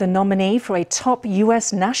the nominee for a top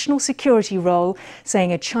U.S. national security role,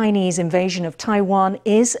 saying a Chinese invasion of Taiwan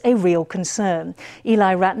is a real concern.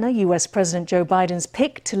 Eli Ratner, U.S. President Joe Biden's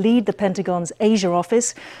pick to lead the Pentagon's Asia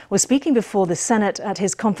office, was speaking before the Senate at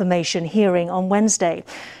his confirmation hearing on Wednesday.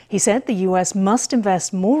 He said the U.S. must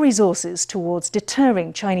invest more resources towards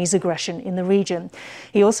deterring Chinese aggression in the region.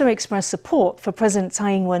 He also expressed support for President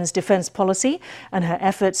Tsai Ing-wen's defense policy and her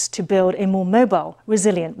efforts to build a more mobile,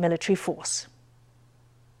 resilient military force.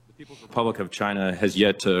 The People's Republic of China has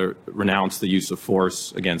yet to renounce the use of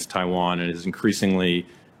force against Taiwan and is increasingly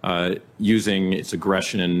using its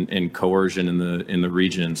aggression and coercion in the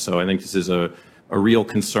region. So I think this is a real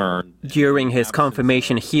concern. During his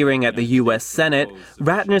confirmation hearing at the U.S. Senate,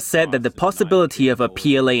 Ratner said that the possibility of a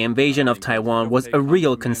PLA invasion of Taiwan was a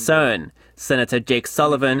real concern. Senator Jake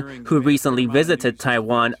Sullivan, who recently visited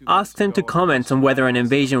Taiwan, asked him to comment on whether an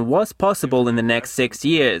invasion was possible in the next 6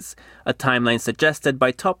 years, a timeline suggested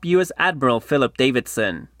by top U.S. Admiral Philip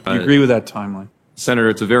Davidson. Do you agree with that timeline? Senator,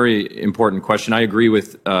 it's a very important question. I agree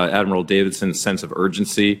with Admiral Davidson's sense of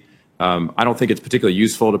urgency. I don't think it's particularly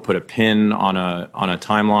useful to put a pin on a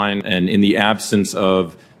timeline, and in the absence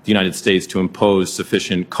of the United States to impose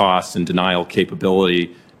sufficient cost and denial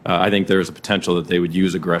capability, I think there's a potential that they would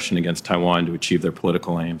use aggression against Taiwan to achieve their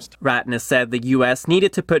political aims. Ratner said the U.S.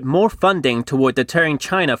 needed to put more funding toward deterring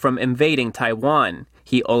China from invading Taiwan.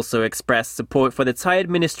 He also expressed support for the Tsai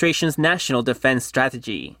administration's national defense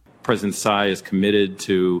strategy. President Tsai is committed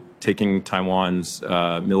to taking Taiwan's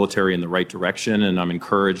military in the right direction, and I'm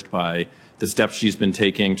encouraged by the steps she's been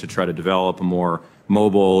taking to try to develop a more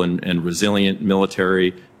mobile and resilient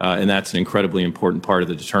military, and that's an incredibly important part of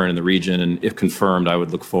the deterrent in the region, and if confirmed, I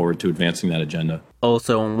would look forward to advancing that agenda.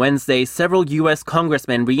 Also on Wednesday, several U.S.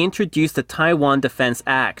 congressmen reintroduced the Taiwan Defense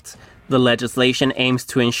Act. The legislation aims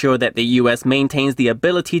to ensure that the U.S. maintains the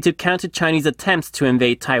ability to counter Chinese attempts to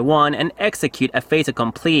invade Taiwan and execute a fait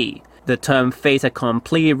accompli. The term fait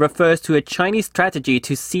accompli refers to a Chinese strategy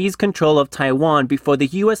to seize control of Taiwan before the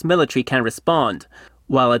U.S. military can respond,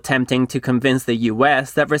 while attempting to convince the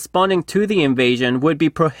U.S. that responding to the invasion would be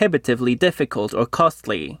prohibitively difficult or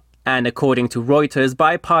costly. And according to Reuters,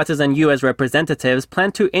 bipartisan U.S. representatives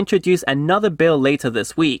plan to introduce another bill later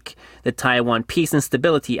this week, the Taiwan Peace and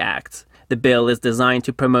Stability Act. The bill is designed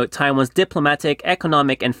to promote Taiwan's diplomatic,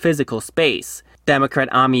 economic, and physical space. Democrat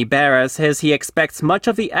Ami Bera says he expects much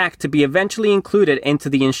of the act to be eventually included into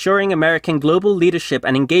the Ensuring American Global Leadership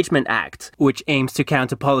and Engagement Act, which aims to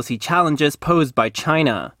counter policy challenges posed by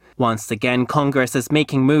China. Once again, Congress is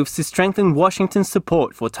making moves to strengthen Washington's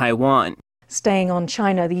support for Taiwan. Staying on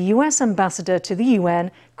China, the U.S. ambassador to the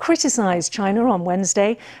UN criticized China on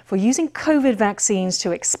Wednesday for using COVID vaccines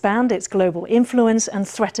to expand its global influence and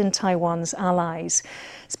threaten Taiwan's allies.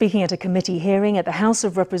 Speaking at a committee hearing at the House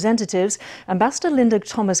of Representatives, Ambassador Linda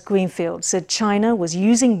Thomas-Greenfield said China was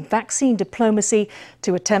using vaccine diplomacy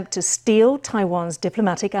to attempt to steal Taiwan's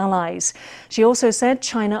diplomatic allies. She also said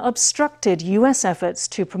China obstructed U.S. efforts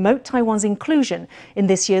to promote Taiwan's inclusion in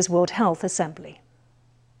this year's World Health Assembly.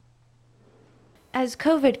 As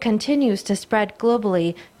COVID continues to spread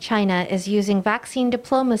globally, China is using vaccine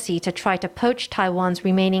diplomacy to try to poach Taiwan's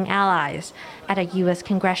remaining allies. At a U.S.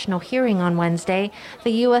 congressional hearing on Wednesday,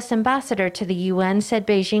 the U.S. ambassador to the UN said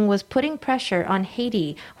Beijing was putting pressure on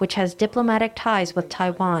Haiti, which has diplomatic ties with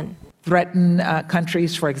Taiwan. Threaten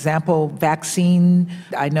countries, for example, vaccine.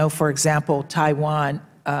 I know, for example, Taiwan,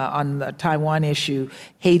 on the Taiwan issue,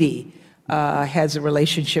 Haiti has a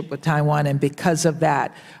relationship with Taiwan, and because of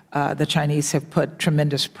that, the Chinese have put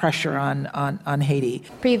tremendous pressure on Haiti.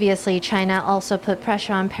 Previously, China also put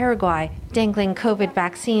pressure on Paraguay, dangling COVID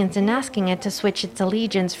vaccines and asking it to switch its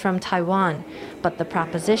allegiance from Taiwan. But the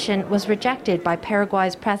proposition was rejected by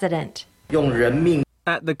Paraguay's president.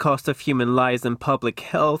 At the cost of human lives and public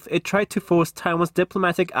health, it tried to force Taiwan's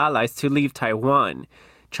diplomatic allies to leave Taiwan.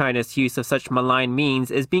 China's use of such malign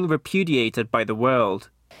means is being repudiated by the world.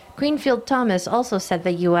 Greenfield Thomas also said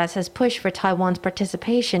the U.S. has pushed for Taiwan's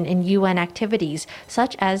participation in UN activities,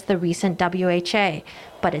 such as the recent WHA,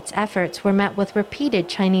 but its efforts were met with repeated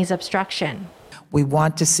Chinese obstruction. We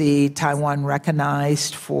want to see Taiwan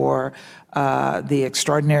recognized for the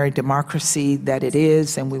extraordinary democracy that it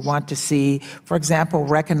is, and we want to see, for example,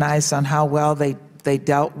 recognized on how well they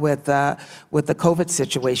dealt with the COVID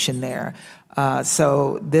situation there.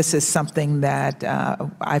 So this is something that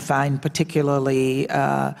I find particularly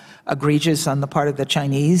egregious on the part of the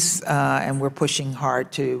Chinese, and we're pushing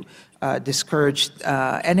hard to discourage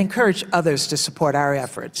and encourage others to support our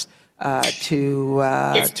efforts to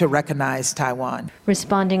recognize Taiwan.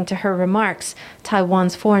 Responding to her remarks,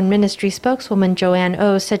 Taiwan's Foreign Ministry spokeswoman Joanne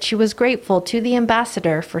Oh said she was grateful to the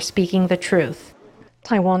ambassador for speaking the truth.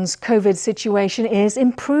 Taiwan's COVID situation is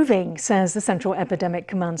improving, says the Central Epidemic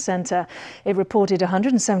Command Center. It reported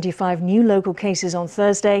 175 new local cases on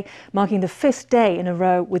Thursday, marking the 5th day in a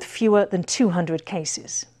row with fewer than 200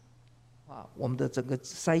 cases. 我们的整个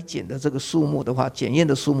筛检的这个数目的话，检验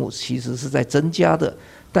的数目其实是在增加的，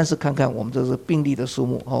但是看看我们这个病例的数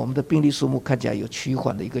目，我们的病例数目看起来有趋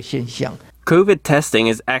缓的一个现象。 COVID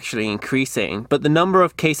testing is actually increasing, but the number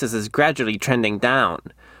of cases is gradually trending down.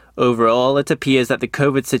 Overall, it appears that the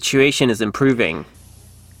COVID situation is improving.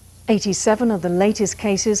 87 of the latest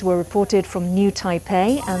cases were reported from New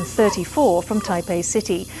Taipei and 34 from Taipei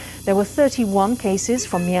City. There were 31 cases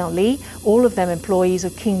from Miaoli, all of them employees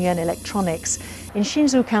of Qingyuan Electronics. In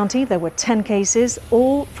Hsinchu County, there were 10 cases,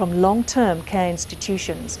 all from long-term care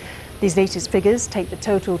institutions. These latest figures take the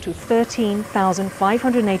total to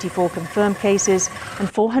 13,584 confirmed cases and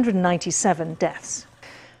 497 deaths.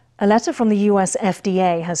 A letter from the US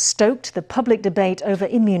FDA has stoked the public debate over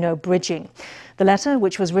immunobridging. The letter,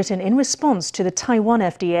 which was written in response to the Taiwan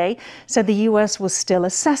FDA, said the US was still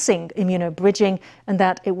assessing immunobridging and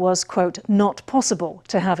that it was, quote, not possible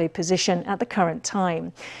to have a position at the current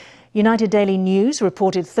time. United Daily News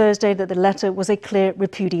reported Thursday that the letter was a clear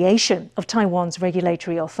repudiation of Taiwan's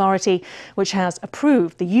regulatory authority, which has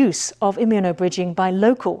approved the use of immunobridging by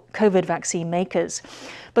local COVID vaccine makers.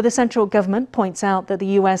 But the central government points out that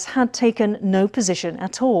the US had taken no position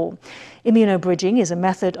at all. Immunobridging is a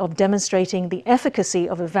method of demonstrating the efficacy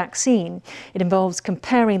of a vaccine. It involves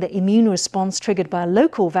comparing the immune response triggered by a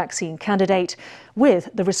local vaccine candidate with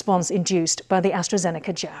the response induced by the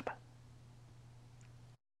AstraZeneca jab.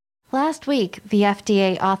 Last week, the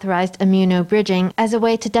FDA authorized immunobridging as a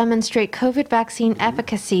way to demonstrate COVID vaccine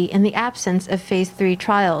efficacy in the absence of Phase 3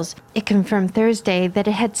 trials. It confirmed Thursday that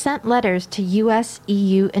it had sent letters to US,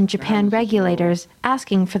 EU, and Japan regulators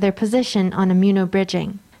asking for their position on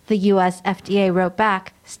immunobridging. The US FDA wrote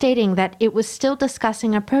back, stating that it was still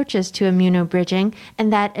discussing approaches to immunobridging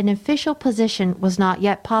and that an official position was not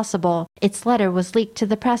yet possible. Its letter was leaked to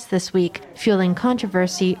the press this week, fueling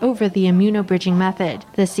controversy over the immunobridging method.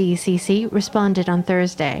 The CECC responded on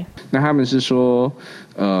Thursday.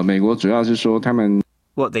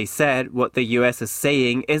 What they said, what the US is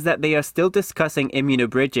saying, is that they are still discussing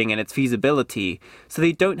immunobridging and its feasibility, so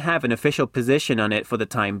they don't have an official position on it for the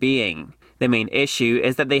time being. The main issue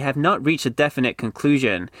is that they have not reached a definite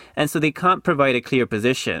conclusion, and so they can't provide a clear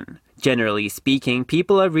position. Generally speaking,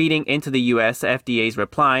 people are reading into the US FDA's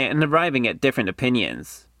reply and arriving at different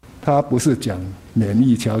opinions.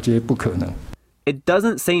 It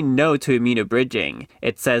doesn't say no to immunobridging.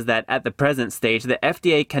 It says that at the present stage, the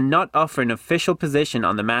FDA cannot offer an official position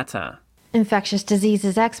on the matter. Infectious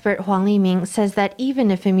diseases expert Huang Liming says that even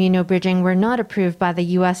if immunobridging were not approved by the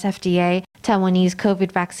US FDA, Taiwanese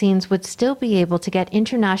COVID vaccines would still be able to get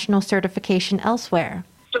international certification elsewhere.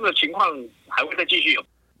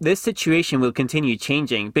 This situation will continue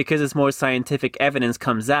changing because as more scientific evidence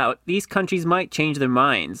comes out, these countries might change their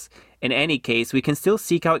minds. In any case, we can still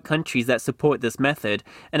seek out countries that support this method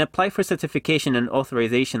and apply for certification and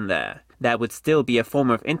authorization there. That would still be a form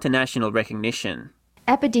of international recognition.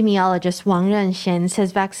 Epidemiologist Wang Renxian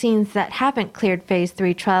says vaccines that haven't cleared Phase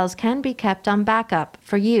 3 trials can be kept on backup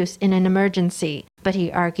for use in an emergency. But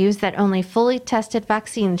he argues that only fully tested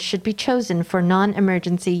vaccines should be chosen for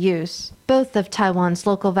non-emergency use. Both of Taiwan's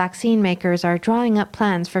local vaccine makers are drawing up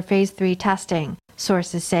plans for Phase 3 testing.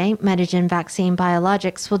 Sources say Medigen Vaccine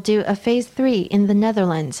Biologics will do a Phase 3 in the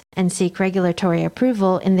Netherlands and seek regulatory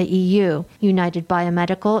approval in the EU. United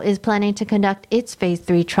Biomedical is planning to conduct its Phase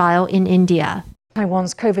 3 trial in India.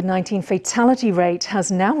 Taiwan's COVID-19 fatality rate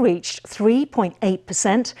has now reached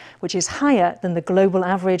 3.8%, which is higher than the global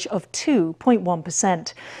average of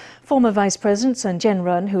 2.1%. Former Vice President Sun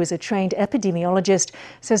Jianren, who is a trained epidemiologist,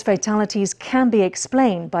 says fatalities can be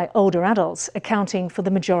explained by older adults, accounting for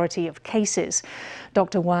the majority of cases.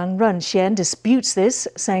 Dr. Wang Renxian disputes this,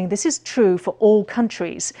 saying this is true for all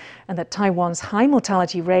countries and that Taiwan's high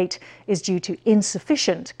mortality rate is due to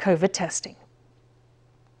insufficient COVID testing.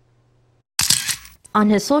 On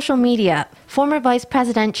his social media, former Vice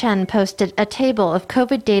President Chen posted a table of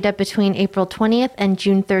COVID data between April 20th and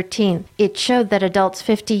June 13th. It showed that adults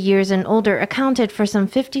 50 years and older accounted for some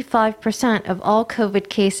 55% of all COVID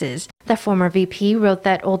cases. The former VP wrote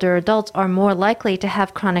that older adults are more likely to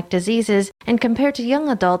have chronic diseases and compared to young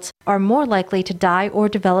adults are more likely to die or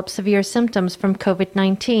develop severe symptoms from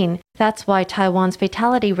COVID-19. That's why Taiwan's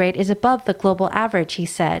fatality rate is above the global average, he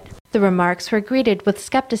said. The remarks were greeted with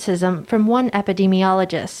skepticism from one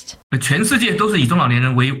epidemiologist.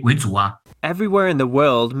 Everywhere in the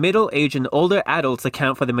world, middle-aged and older adults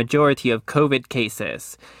account for the majority of COVID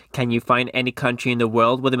cases. Can you find any country in the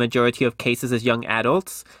world where the majority of cases is young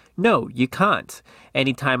adults? No, you can't.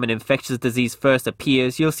 Anytime an infectious disease first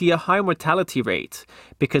appears, you'll see a high mortality rate.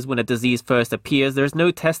 Because when a disease first appears, there's no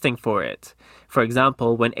testing for it. For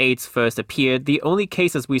example, when AIDS first appeared, the only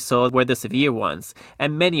cases we saw were the severe ones,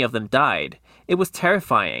 and many of them died. It was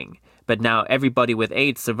terrifying. But now everybody with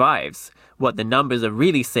AIDS survives. What the numbers are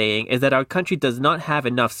really saying is that our country does not have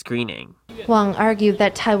enough screening. Wang argued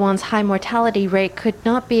that Taiwan's high mortality rate could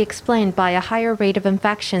not be explained by a higher rate of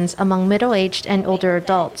infections among middle-aged and older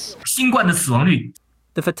adults.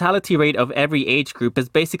 The fatality rate of every age group is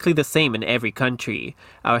basically the same in every country.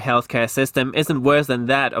 Our healthcare system isn't worse than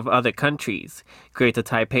that of other countries. Greater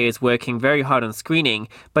Taipei is working very hard on screening,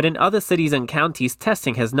 but in other cities and counties,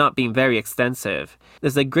 testing has not been very extensive.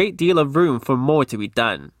 There's a great deal of room for more to be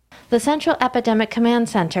done. The Central Epidemic Command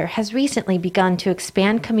Center has recently begun to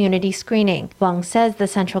expand community screening. Wang says the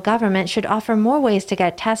central government should offer more ways to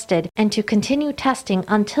get tested and to continue testing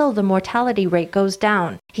until the mortality rate goes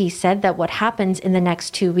down. He said that what happens in the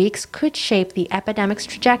next 2 weeks could shape the epidemic's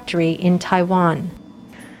trajectory in Taiwan.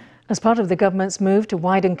 As part of the government's move to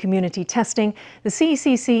widen community testing, the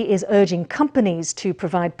CECC is urging companies to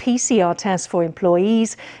provide PCR tests for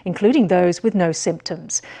employees, including those with no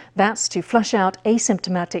symptoms. That's to flush out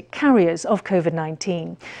asymptomatic carriers of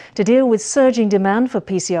COVID-19. To deal with surging demand for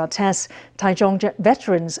PCR tests, Taichung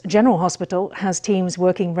Veterans General Hospital has teams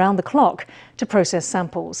working round the clock to process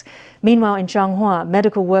samples. Meanwhile, in Changhua,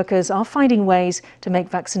 medical workers are finding ways to make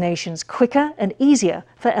vaccinations quicker and easier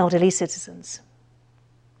for elderly citizens.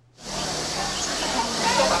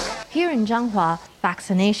 Here in Changhua,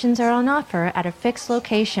 vaccinations are on offer at a fixed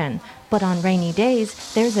location, but on rainy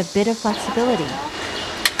days, there's a bit of flexibility.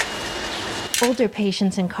 Older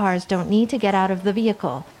patients in cars don't need to get out of the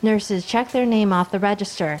vehicle. Nurses check their name off the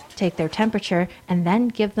register, take their temperature, and then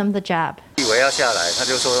give them the jab.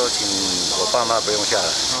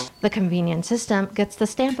 The convenient system gets the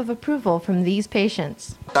stamp of approval from these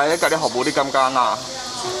patients.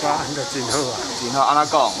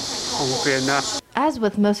 As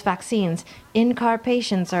with most vaccines, in-car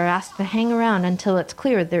patients are asked to hang around until it's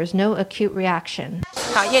clear there's no acute reaction.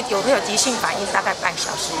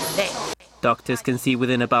 Doctors can see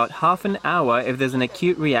within about half an hour if there's an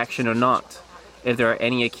acute reaction or not. If there are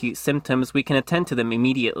any acute symptoms, we can attend to them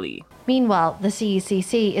immediately. Meanwhile, the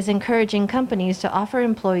CECC is encouraging companies to offer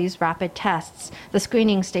employees rapid tests. The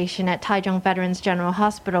screening station at Taichung Veterans General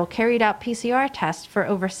Hospital carried out PCR tests for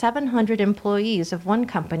over 700 employees of one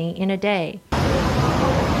company in a day.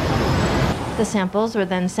 The samples were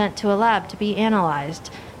then sent to a lab to be analyzed.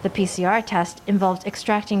 The PCR test involved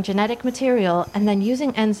extracting genetic material and then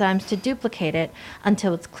using enzymes to duplicate it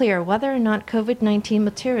until it's clear whether or not COVID-19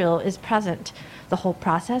 material is present. The whole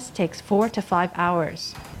process takes 4 to 5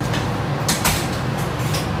 hours.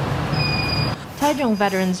 Taichung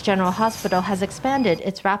Veterans General Hospital has expanded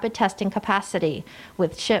its rapid testing capacity.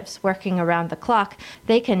 With shifts working around the clock,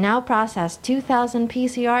 they can now process 2,000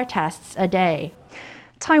 PCR tests a day.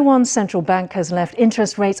 Taiwan's central bank has left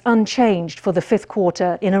interest rates unchanged for the fifth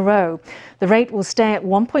quarter in a row. The rate will stay at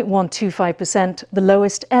 1.125%, the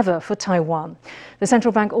lowest ever for Taiwan. The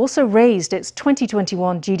central bank also raised its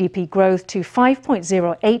 2021 GDP growth to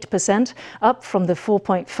 5.08%, up from the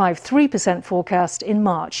 4.53% forecast in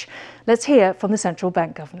March. Let's hear from the central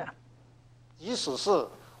bank governor. 即使是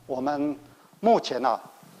我们目前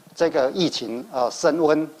这个疫情升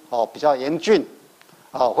温比较严峻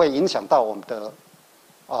会影响到我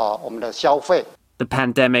们的消费。 The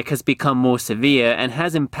pandemic has become more severe and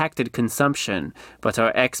has impacted consumption, but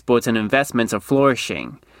our exports and investments are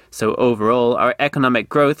flourishing. So overall, our economic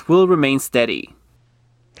growth will remain steady.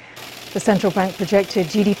 The central bank projected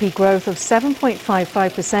GDP growth of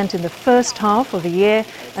 7.55% in the first half of the year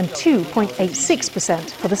and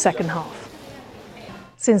 2.86% for the second half.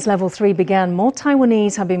 Since Level 3 began, more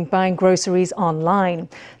Taiwanese have been buying groceries online,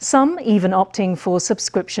 some even opting for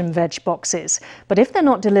subscription veg boxes. But if they're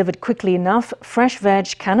not delivered quickly enough, fresh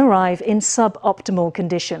veg can arrive in suboptimal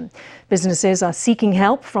condition. Businesses are seeking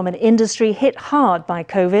help from an industry hit hard by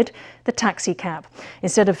COVID, the taxi cab.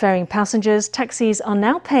 Instead of ferrying passengers, taxis are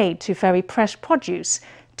now paid to ferry fresh produce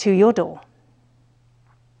to your door.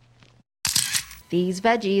 These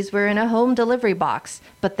veggies were in a home delivery box,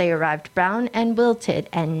 but they arrived brown and wilted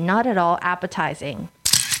and not at all appetizing.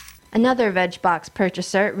 Another veg box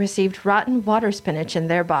purchaser received rotten water spinach in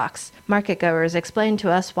their box. Marketgoers explained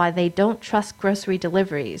to us why they don't trust grocery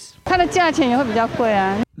deliveries.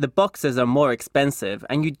 The boxes are more expensive,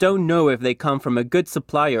 and you don't know if they come from a good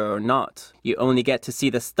supplier or not. You only get to see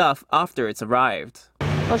the stuff after it's arrived.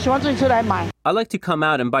 I like to come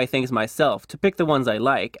out and buy things myself, to pick the ones I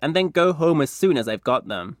like, and then go home as soon as I've got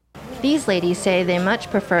them. These ladies say they much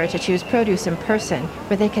prefer to choose produce in person,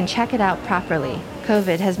 where they can check it out properly.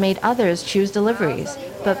 COVID has made others choose deliveries,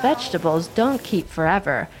 but vegetables don't keep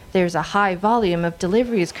forever. There's a high volume of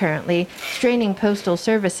deliveries currently, straining postal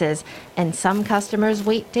services, and some customers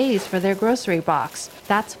wait days for their grocery box.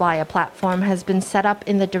 That's why a platform has been set up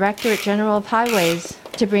in the Directorate General of Highways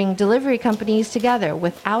to bring delivery companies together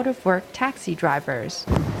with out-of-work taxi drivers.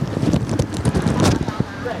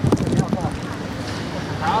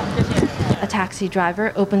 A taxi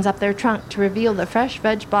driver opens up their trunk to reveal the fresh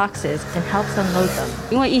veg boxes and helps unload them.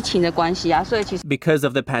 Because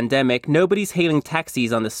of the pandemic, nobody's hailing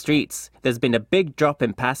taxis on the streets. There's been a big drop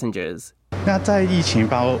in passengers.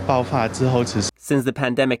 Since the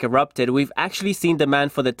pandemic erupted, we've actually seen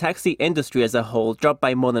demand for the taxi industry as a whole drop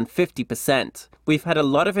by more than 50%. We've had a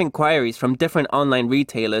lot of inquiries from different online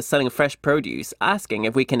retailers selling fresh produce, asking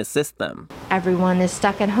if we can assist them. Everyone is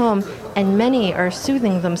stuck at home, and many are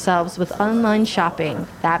soothing themselves with online shopping.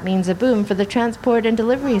 That means a boom for the transport and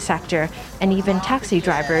delivery sector, and even taxi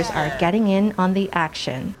drivers are getting in on the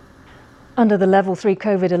action. Under the Level 3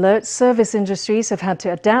 COVID alert, service industries have had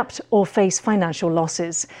to adapt or face financial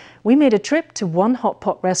losses. We made a trip to one hot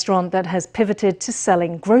pot restaurant that has pivoted to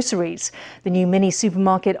selling groceries. The new mini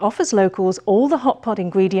supermarket offers locals all the hot pot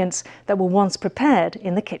ingredients that were once prepared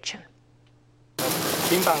in the kitchen.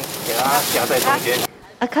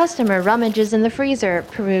 A customer rummages in the freezer,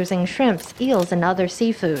 perusing shrimps, eels, and other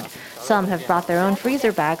seafood. Some have brought their own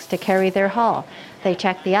freezer bags to carry their haul. They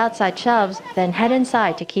check the outside shelves, then head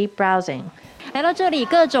inside to keep browsing.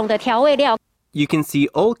 You can see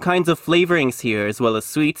all kinds of flavorings here, as well as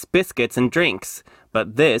sweets, biscuits, and drinks.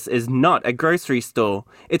 But this is not a grocery store.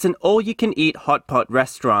 It's an all-you-can-eat hot pot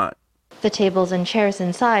restaurant. The tables and chairs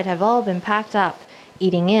inside have all been packed up.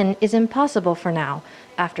 Eating in is impossible for now.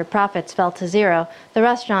 After profits fell to zero, the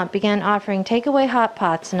restaurant began offering takeaway hot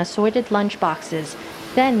pots and assorted lunch boxes.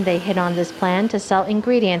 Then they hit on this plan to sell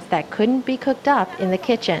ingredients that couldn't be cooked up in the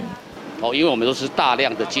kitchen.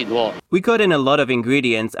 We got in a lot of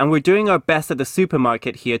ingredients, and we're doing our best at the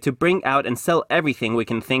supermarket here to bring out and sell everything we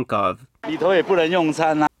can think of.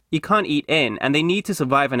 You can't eat in, and they need to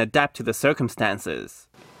survive and adapt to the circumstances.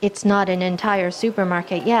 It's not an entire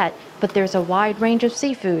supermarket yet, but there's a wide range of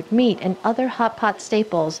seafood, meat, and other hot pot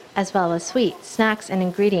staples, as well as sweets, snacks, and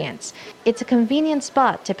ingredients. It's a convenient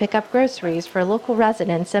spot to pick up groceries for local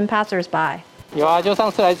residents and passersby.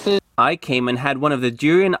 I came and had one of the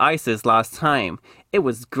durian ices last time. It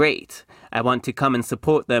was great. I want to come and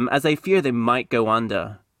support them as I fear they might go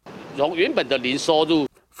under.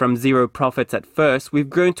 From zero profits at first, we've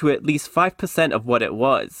grown to at least 5% of what it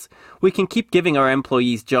was. We can keep giving our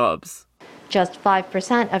employees jobs. Just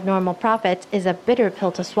 5% of normal profits is a bitter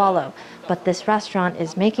pill to swallow, but this restaurant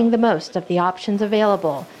is making the most of the options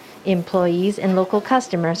available. Employees and local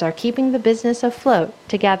customers are keeping the business afloat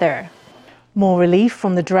together. More relief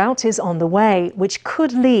from the drought is on the way, which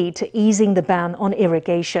could lead to easing the ban on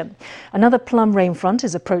irrigation. Another plum rain front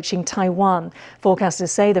is approaching Taiwan. Forecasters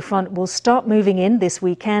say the front will start moving in this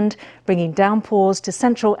weekend, bringing downpours to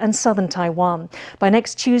central and southern Taiwan. By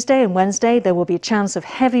next Tuesday and Wednesday, there will be a chance of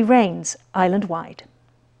heavy rains island-wide.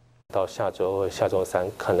 到下周二、下周三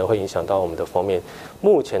可能会影响到我们的封面。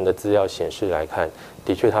目前的资料显示来看，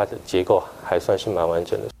的确它的结构还算是蛮完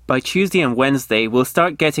整的。By Tuesday and Wednesday, we'll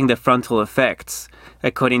start getting the frontal effects.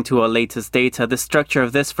 According to our latest data, the structure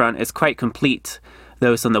of this front is quite complete.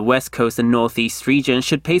 Those on the west coast and northeast region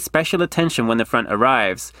should pay special attention when the front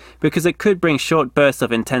arrives, because it could bring short bursts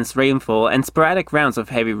of intense rainfall and sporadic rounds of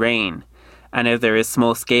heavy rain. And if there is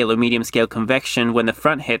small-scale or medium-scale convection when the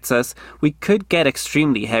front hits us, we could get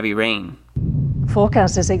extremely heavy rain.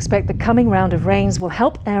 Forecasters expect the coming round of rains will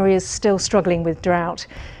help areas still struggling with drought.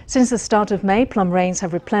 Since the start of May, plum rains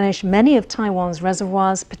have replenished many of Taiwan's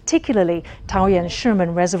reservoirs, particularly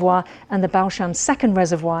Taoyuan-Shimen Reservoir and the Baoshan Second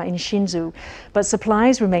Reservoir in Hsinchu. But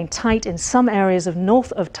supplies remain tight in some areas of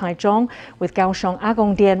north of Taichung, with Kaohsiung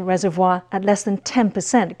Agongdian Reservoir at less than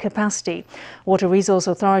 10% capacity. Water resource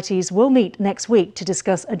authorities will meet next week to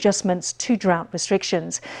discuss adjustments to drought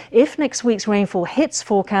restrictions. If next week's rainfall hits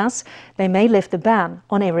forecasts, they may lift the ban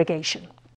on irrigation.